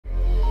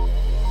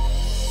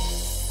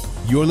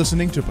You're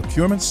listening to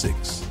Procurement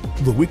 6,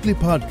 the weekly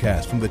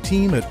podcast from the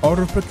team at Art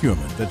of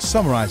Procurement that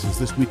summarizes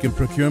this week in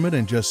procurement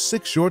in just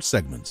 6 short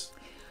segments.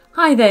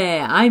 Hi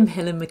there, I'm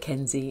Helen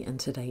Mackenzie and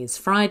today is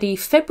Friday,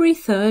 February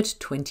 3rd,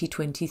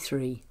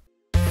 2023.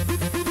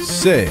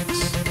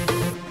 6.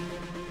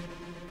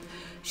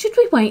 Should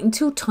we wait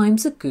until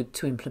times are good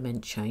to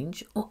implement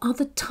change, or are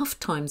the tough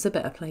times a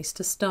better place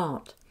to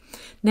start?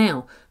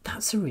 Now,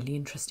 that's a really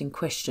interesting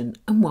question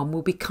and one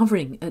we'll be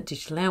covering at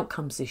Digital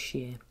Outcomes this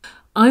year.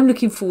 I'm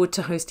looking forward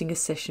to hosting a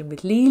session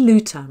with Lee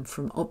Lutan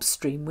from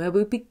Upstream where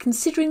we'll be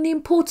considering the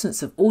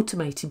importance of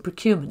automating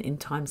procurement in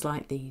times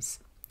like these.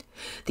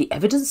 The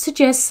evidence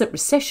suggests that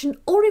recession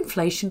or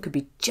inflation could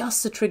be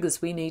just the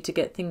triggers we need to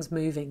get things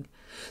moving.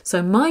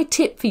 So my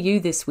tip for you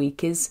this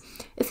week is,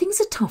 if things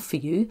are tough for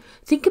you,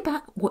 think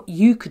about what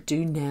you could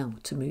do now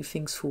to move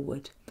things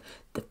forward.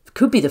 That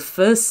could be the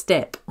first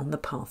step on the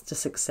path to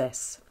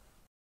success.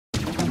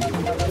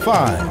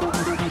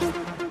 5.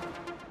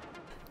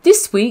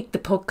 This week, the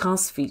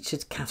podcast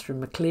featured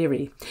Catherine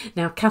McCleary.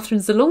 Now,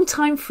 Catherine's a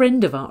long-time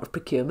friend of Art of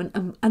Procurement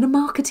and a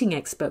marketing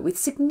expert with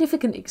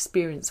significant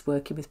experience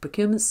working with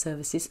procurement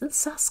services and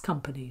SaaS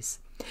companies.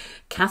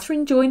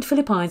 Catherine joined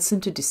Philip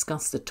Eidson to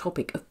discuss the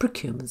topic of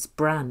procurement's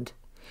brand.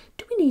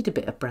 Do we need a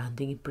bit of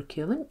branding in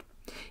procurement?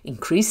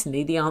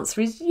 Increasingly, the answer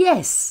is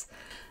yes.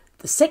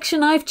 The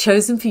section I've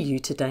chosen for you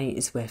today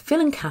is where Phil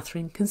and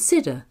Catherine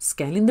consider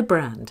scaling the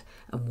brand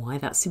and why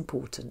that's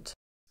important.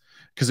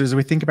 Because as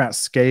we think about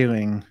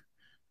scaling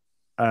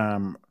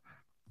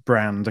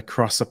brand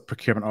across a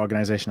procurement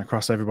organization,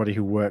 across everybody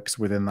who works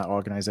within that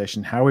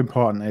organization, how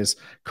important is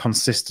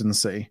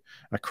consistency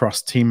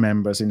across team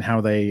members in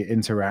how they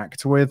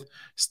interact with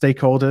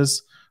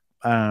stakeholders,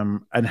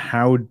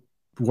 and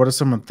what are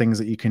some of the things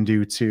that you can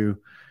do to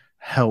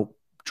help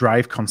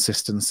drive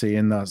consistency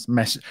in those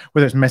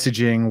whether it's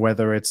messaging,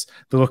 whether it's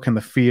the look and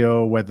the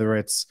feel, whether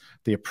it's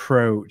the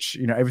approach,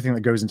 everything that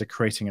goes into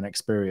creating an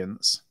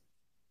experience.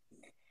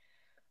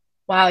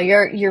 Wow,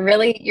 you're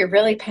really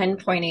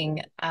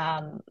pinpointing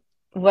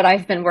what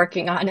I've been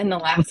working on in the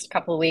last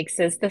couple of weeks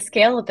is the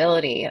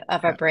scalability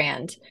of a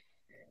brand.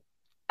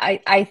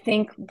 I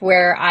think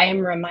where I am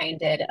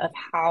reminded of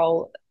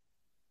how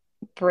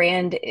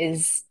brand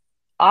is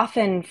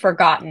often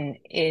forgotten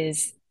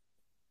is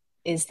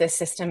the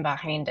system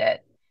behind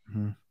it.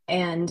 Mm-hmm.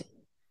 And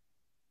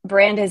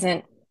brand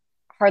isn't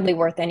hardly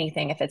worth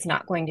anything if it's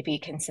not going to be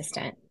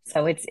consistent.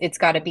 So it's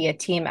got to be a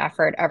team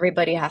effort.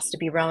 Everybody has to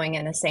be rowing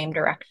in the same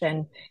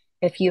direction.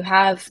 If you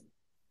have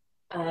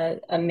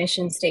a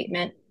mission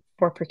statement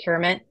for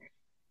procurement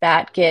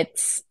that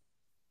gets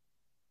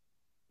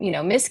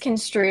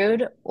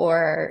misconstrued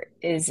or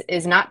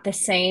is not the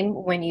same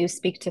when you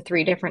speak to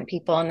 3 different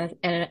people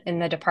in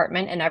the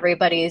department, and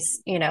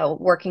everybody's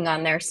working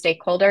on their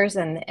stakeholders,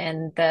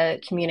 and the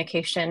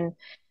communication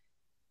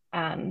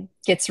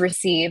gets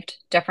received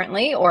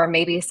differently, or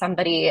maybe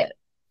somebody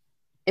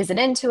isn't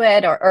into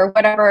it, or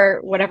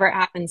whatever it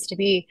happens to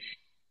be,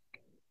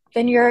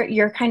 then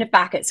you're kind of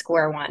back at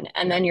square one,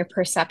 and then your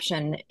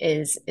perception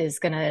is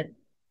going to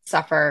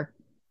suffer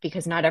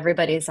because not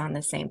everybody's on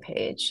the same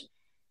page.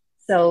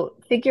 So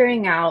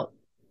figuring out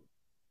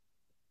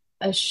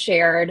a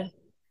shared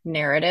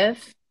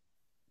narrative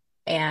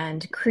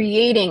and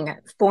creating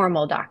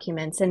formal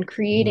documents and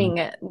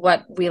creating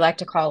what we like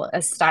to call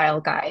a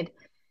style guide,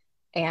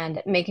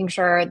 and making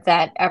sure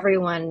that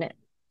everyone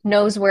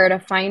knows where to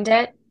find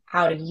it,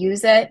 how to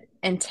use it,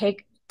 and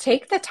take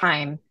the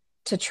time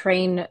to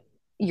train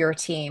your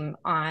team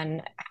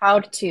on how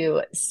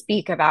to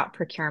speak about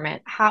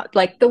procurement, how,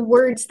 like, the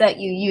words that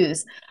you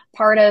use.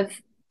 Part of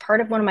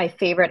one of my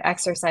favorite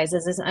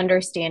exercises is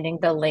understanding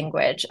the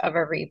language of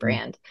a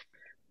rebrand.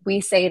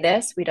 We say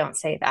this, we don't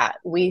say that.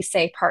 We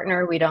say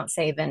partner, we don't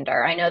say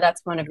vendor. I know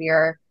that's one of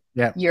your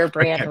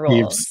brand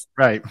rules.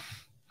 Right.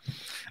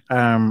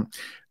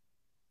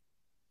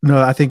 No,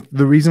 I think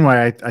the reason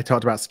why I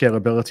talked about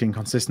scalability and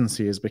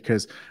consistency is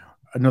because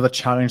another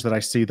challenge that I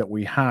see that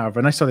we have,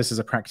 and I saw this as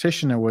a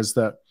practitioner, was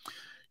that,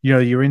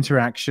 your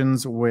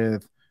interactions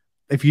with,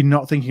 if you're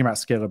not thinking about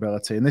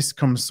scalability, and this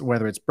comes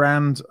whether it's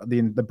brand,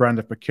 the brand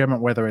of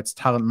procurement, whether it's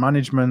talent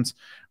management,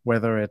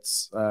 whether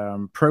it's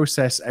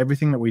process,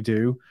 everything that we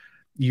do,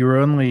 you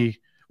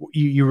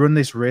run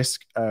this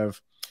risk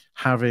of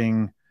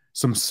having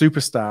some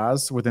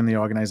superstars within the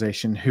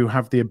organization who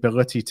have the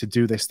ability to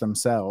do this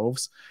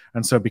themselves.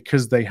 And so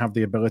because they have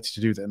the ability to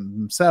do it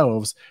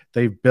themselves,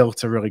 they've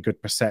built a really good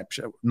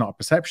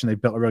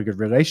they've built a really good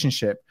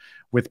relationship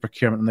with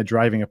procurement, and they're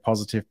driving a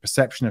positive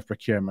perception of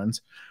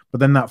procurement. But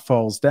then that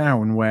falls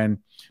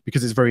down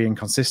because it's very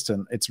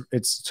inconsistent.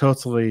 It's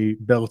totally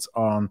built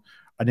on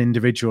an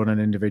individual and an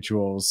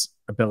individual's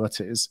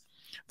abilities.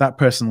 That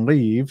person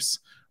leaves,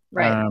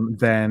 right.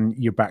 Then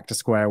you're back to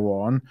square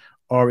one.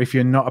 Or if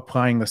you're not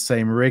applying the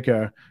same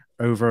rigor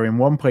over in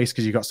one place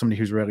because you've got somebody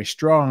who's really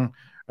strong,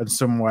 and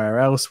somewhere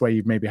else where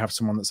you maybe have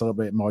someone that's a little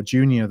bit more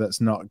junior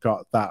that's not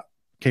got that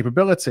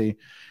capability,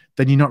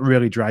 then you're not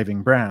really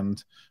driving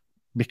brand,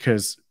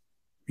 because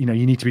you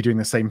need to be doing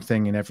the same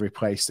thing in every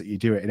place that you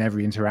do it, in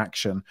every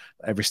interaction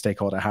that every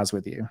stakeholder has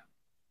with you.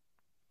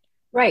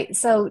 Right.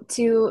 So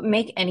to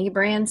make any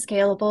brand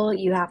scalable,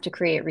 you have to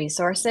create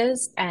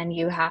resources and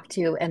you have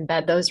to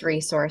embed those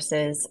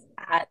resources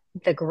at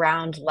the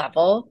ground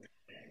level.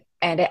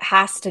 And it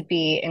has to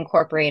be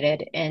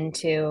incorporated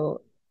into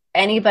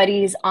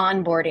anybody's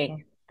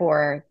onboarding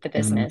for the Mm-hmm.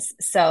 business.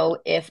 So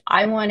if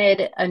I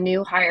wanted a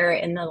new hire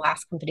in the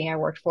last company I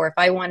worked for, if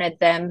I wanted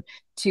them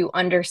to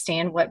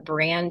understand what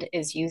brand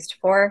is used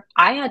for,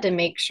 I had to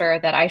make sure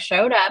that I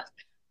showed up,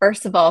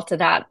 first of all, to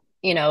that,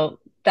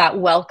 that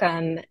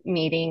welcome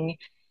meeting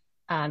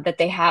that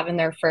they have in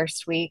their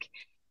first week.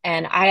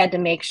 And I had to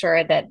make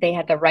sure that they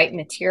had the right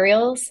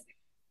materials.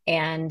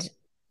 And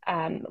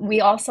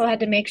we also had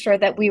to make sure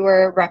that we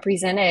were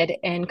represented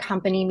in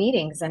company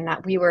meetings and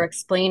that we were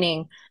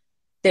explaining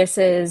this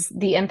is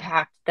the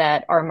impact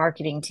that our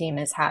marketing team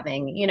is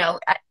having,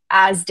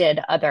 as did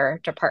other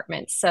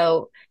departments.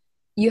 So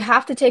you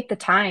have to take the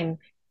time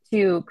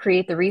to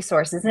create the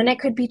resources. And it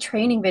could be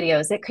training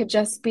videos, it could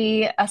just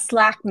be a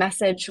Slack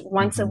message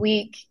once a Mm-hmm.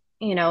 week,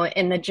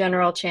 in the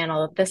general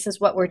channel. This is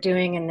what we're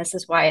doing and this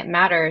is why it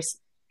matters.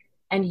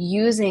 And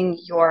using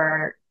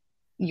your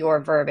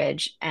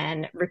verbiage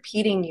and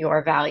repeating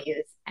your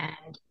values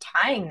and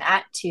tying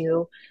that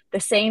to the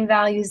same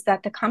values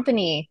that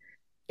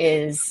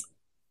is,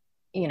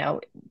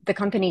 the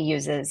company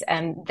uses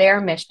and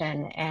their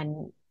mission.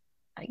 And,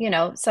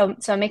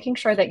 so making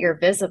sure that you're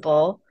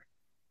visible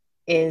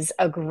is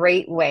a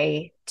great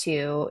way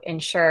to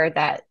ensure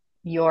that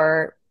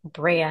your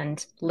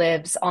brand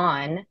lives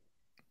on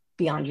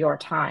beyond your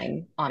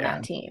time on Yeah.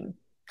 that team.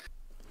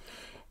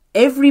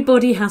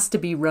 Everybody has to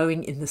be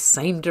rowing in the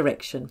same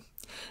direction.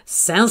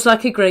 Sounds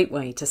like a great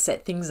way to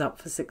set things up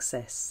for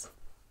success.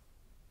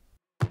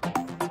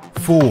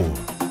 4.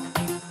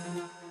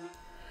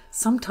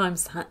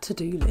 Sometimes that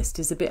to-do list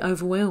is a bit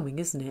overwhelming,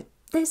 isn't it?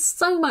 There's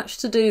so much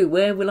to do.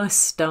 Where will I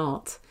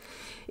start?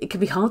 It can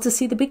be hard to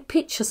see the big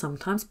picture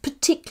sometimes,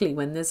 particularly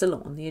when there's a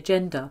lot on the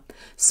agenda.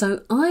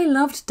 So I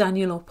loved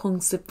Daniel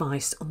Opong's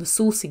advice on the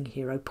Sourcing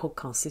Hero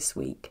podcast this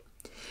week.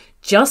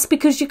 Just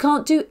because you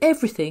can't do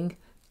everything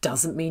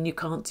doesn't mean you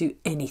can't do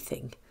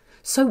anything.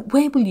 So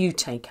where will you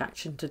take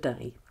action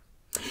today?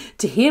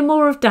 To hear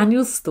more of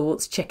Daniel's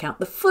thoughts, check out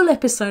the full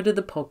episode of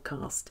the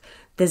podcast.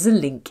 There's a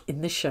link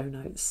in the show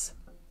notes.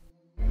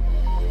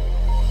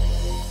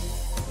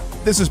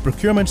 This is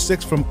Procurement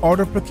 6 from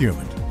Art of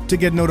Procurement. To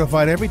get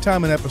notified every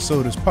time an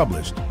episode is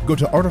published, go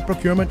to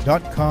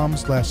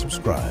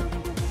artofprocurement.com/subscribe.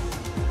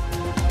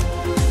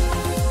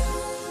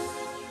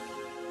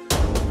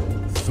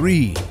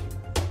 3.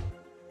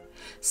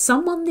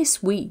 Someone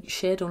this week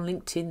shared on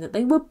LinkedIn that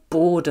they were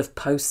bored of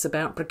posts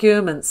about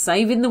procurement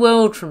saving the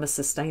world from a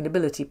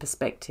sustainability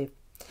perspective.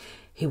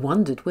 He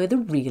wondered where the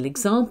real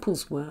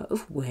examples were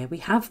of where we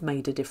have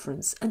made a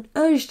difference and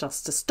urged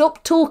us to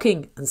stop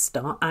talking and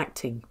start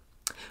acting.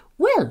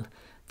 Well,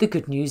 the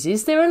good news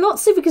is there are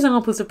lots of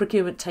examples of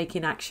procurement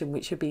taking action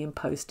which are being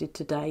posted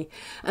today,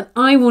 and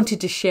I wanted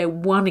to share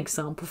one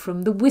example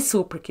from the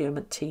Whistle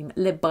procurement team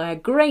led by a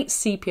great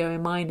CPO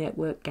in my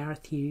network,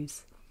 Gareth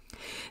Hughes.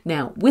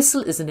 Now,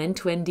 Whistle is an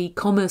end-to-end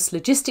e-commerce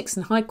logistics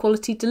and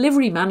high-quality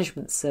delivery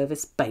management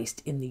service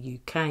based in the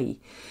UK.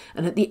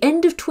 And at the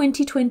end of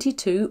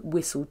 2022,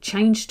 Whistle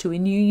changed to a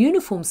new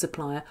uniform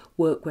supplier,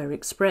 Workwear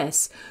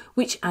Express,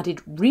 which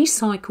added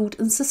recycled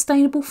and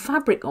sustainable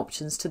fabric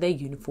options to their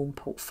uniform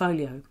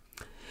portfolio.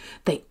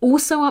 They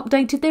also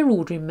updated their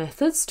ordering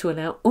methods to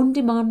allow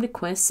on-demand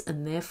requests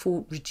and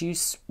therefore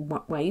reduce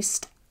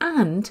waste,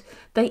 and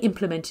they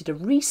implemented a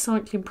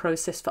recycling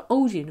process for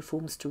old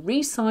uniforms to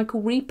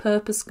recycle,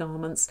 repurpose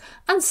garments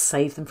and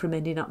save them from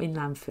ending up in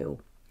landfill.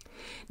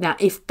 Now,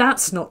 if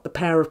that's not the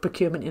power of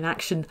procurement in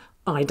action,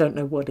 I don't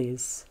know what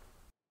is.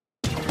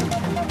 2.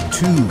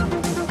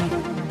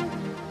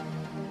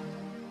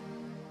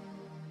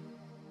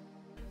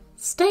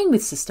 Staying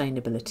with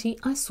sustainability,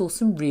 I saw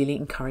some really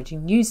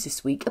encouraging news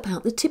this week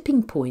about the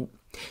tipping point.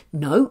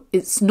 No,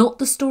 it's not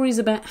the stories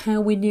about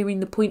how we're nearing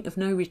the point of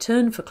no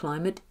return for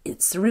climate,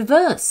 it's the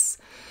reverse.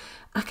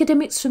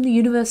 Academics from the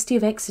University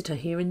of Exeter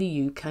here in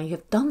the UK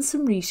have done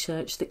some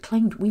research that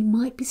claimed we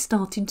might be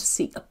starting to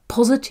see a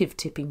positive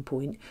tipping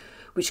point,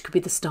 which could be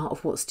the start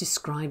of what's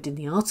described in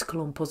the article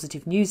on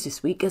Positive News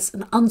this week as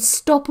an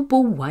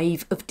unstoppable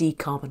wave of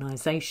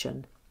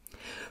decarbonisation.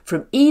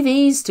 From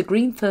EVs to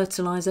green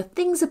fertiliser,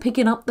 things are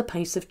picking up the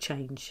pace of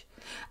change.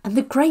 And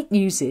the great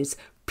news is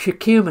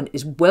procurement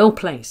is well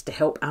placed to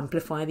help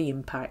amplify the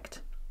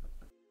impact.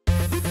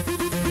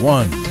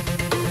 1.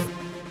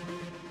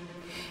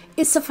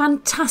 It's a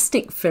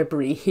fantastic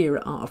February here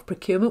at Art of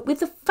Procurement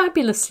with a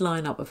fabulous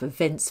lineup of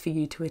events for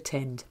you to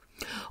attend.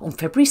 On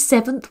February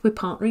 7th, we're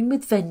partnering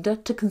with Vendor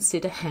to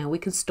consider how we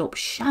can stop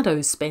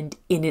shadow spend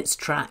in its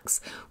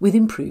tracks with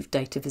improved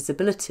data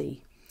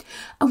visibility.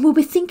 And we'll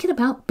be thinking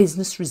about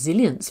business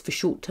resilience for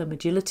short-term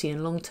agility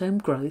and long-term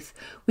growth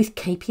with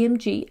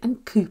KPMG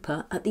and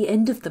Cooper at the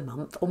end of the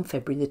month on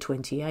February the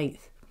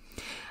 28th.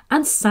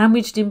 And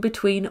sandwiched in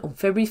between on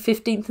February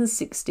 15th and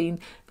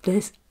 16th,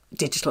 there's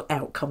digital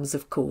outcomes,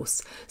 of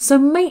course. So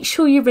make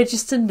sure you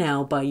register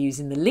now by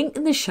using the link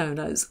in the show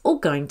notes or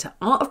going to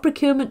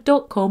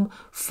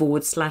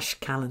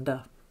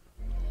artofprocurement.com/calendar.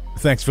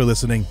 Thanks for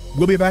listening.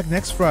 We'll be back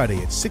next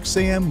Friday at 6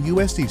 a.m.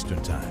 U.S.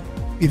 Eastern Time.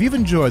 If you've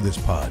enjoyed this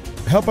pod,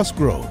 help us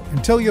grow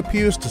and tell your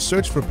peers to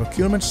search for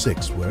Procurement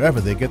 6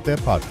 wherever they get their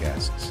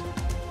podcasts.